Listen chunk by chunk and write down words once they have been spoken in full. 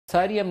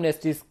ساری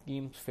Amnesty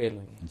schemes فیل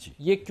ہوئی ہیں جی.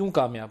 یہ کیوں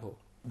کامیاب ہو؟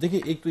 دیکھیے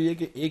ایک تو یہ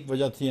کہ ایک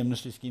وجہ تھی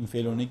ایمنسٹی اسکیم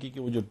فیل ہونے کی کہ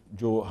وہ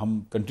جو ہم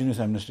کنٹینیوس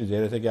ایمنسٹی دے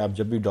رہے تھے کہ آپ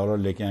جب بھی ڈالر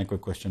لے کے آئیں کوئی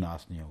کوشچن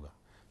آس نہیں ہوگا،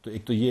 تو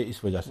ایک تو یہ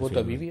اس وجہ سے وہ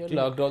تبھی بھی ہے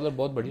 $1,00,000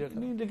 بہت بڑی رقم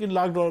نہیں، لیکن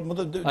 $1,00,000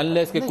 مطلب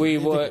انلیس کہ کوئی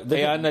وہ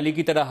ایان علی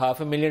کی طرح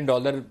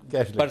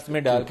 $500,000 پرس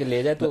میں ڈال کے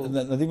لے جائے تو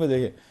ندیم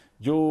دیکھیں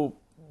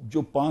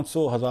جو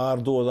 $500,000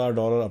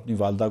 $2,000 اپنی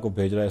والدہ کو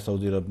بھیج رہا ہے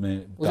سعودی عرب میں،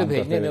 اسے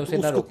بھیجنے میں اسے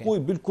نہ اس کو روکیں، کوئی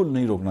بالکل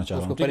نہیں روکنا چاہ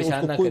رہا ہوں،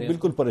 پریشان نہ کوئی کریں،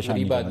 بالکل پریشان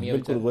نہیں کر رہا،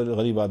 بالکل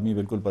غریب آدمی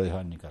بالکل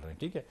پریشان نہیں کر رہے ہیں.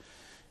 ٹھیک ہے،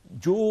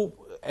 جو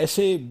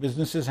ایسے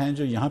بزنسز ہیں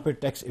جو یہاں پہ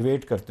ٹیکس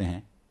ایویڈ کرتے ہیں،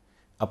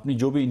 اپنی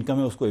جو بھی انکم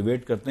ہے اس کو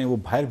ایویڈ کرتے ہیں، وہ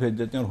باہر بھیج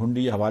دیتے ہیں اور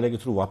ہنڈی یا حوالے کے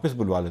تھرو واپس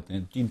بلوا لیتے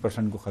ہیں،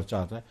 3% کو خرچہ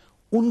آتا ہے،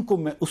 ان کو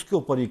میں اس کے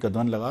اوپر ہی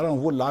قدم لگا رہا ہوں.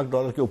 وہ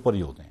 $1,00,000 کے اوپر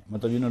ہی ہوتے ہیں،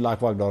 مطلب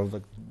 $1,00,000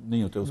 تک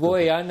نہیں ہوتے. وہ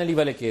ایان علی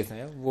والے کیس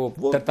ہیں، وہ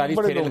 43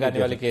 پھیرے لگانے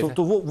والے کیس ہیں.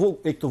 تو وہ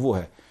ایک تو وہ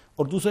ہے،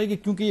 اور دوسرا ہے کہ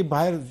کیونکہ یہ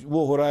باہر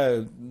وہ ہو رہا ہے،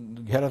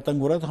 گہرا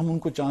تنگ ہو رہا ہے، تو ہم ان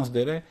کو چانس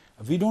دے رہے ہیں.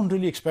 We don't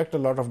really expect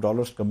a lot of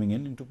dollars coming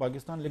in to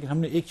Pakistan, لیکن ہم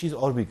نے ایک چیز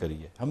اور بھی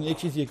کری ہے. ہم نے ایک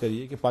چیز یہ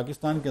کری ہے کہ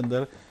پاکستان کے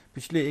اندر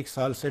پچھلے 1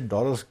 سال سے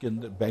ڈالرس کے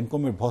اندر بینکوں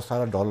میں بہت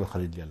سارا ڈالر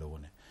خرید لیا لوگوں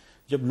نے.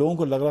 جب لوگوں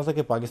کو لگ رہا تھا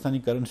کہ پاکستانی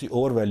کرنسی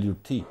اوور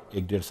ویلیوڈ تھی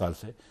 1-1.5 سال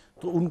سے،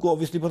 تو ان کو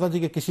اوبیسلی پتا تھی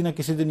کہ کسی نہ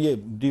کسی دن یہ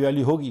ڈی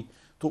ویلیو ہوگی.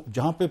 تو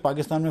جہاں پہ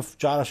پاکستان میں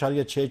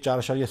 4.6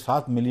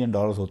 4.7 ملین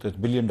ڈالرز ہوتے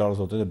تھے، بلین ڈالرز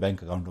ہوتے تھے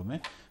بینک اکاؤنٹوں میں،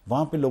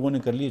 وہاں پہ لوگوں نے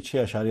کر لیے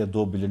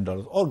 6.2 بلین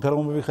ڈالرز، اور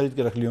گھروں میں بھی خرید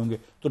کے رکھ لیے ہوں گے.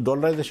 تو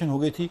ڈالرائزیشن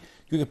ہو گئی تھی،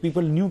 کیونکہ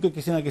پیپل نیو کہ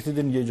کسی نہ کسی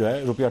دن یہ جو ہے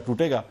روپیہ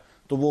ٹوٹے گا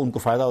تو وہ ان کو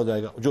فائدہ ہو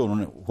جائے گا، جو انہوں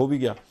نے ہو بھی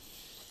گیا.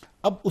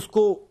 اب اس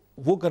کو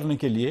وہ کرنے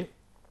کے لیے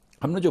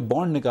ہم نے جو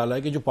بانڈ نکالا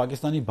ہے کہ جو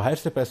پاکستانی باہر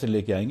سے پیسے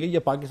لے کے آئیں گے یا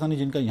پاکستانی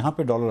جن کا یہاں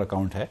پہ ڈالر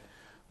اکاؤنٹ ہے،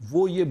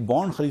 وہ یہ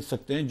بانڈ خرید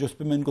سکتے ہیں، جس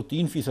پہ میں ان کو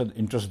 3%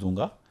 انٹرسٹ دوں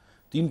گا،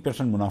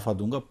 3% منافع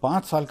دوں گا.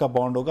 5 سال کا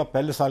بانڈ ہوگا،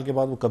 پہلے سال کے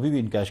بعد وہ کبھی بھی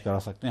انکیش کرا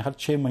سکتے ہیں، ہر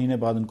 6 مہینے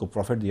بعد ان کو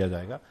پروفٹ دیا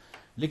جائے گا.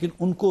 لیکن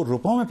ان کو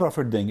روپوں میں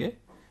پروفٹ دیں گے،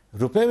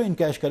 روپے میں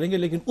انکیش کریں گے،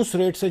 لیکن اس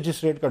ریٹ سے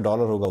جس ریٹ کا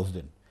ڈالر ہوگا اس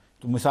دن.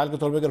 تو مثال کے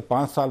طور پہ اگر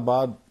 5 سال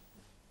بعد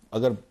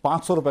اگر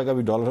 $500 کا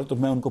بھی ڈالر ہے تو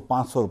میں ان کو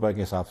 $500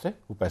 کے حساب سے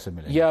وہ پیسے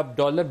ملیں گے. یہ آپ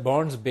ڈالر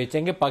بانڈز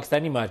بیچیں گے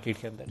پاکستانی مارکیٹ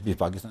کے اندر؟ جی،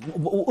 پاکستان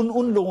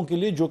ان لوگوں کے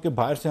لیے جو کہ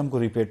باہر سے ہم کو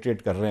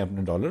ریپیٹریٹ کر رہے ہیں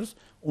اپنے ڈالرز،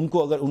 ان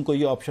کو اگر ان کو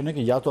یہ آپشن ہے کہ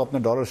یا تو اپنے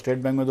ڈالر اسٹیٹ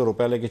بینک میں تو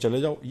روپے لے کے چلے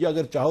جاؤ، یا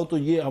اگر چاہو تو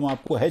یہ ہم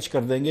آپ کو ہیج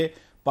کر دیں گے،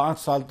 5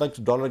 سال تک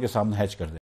ڈالر کے سامنے ہیج کر دیں گے.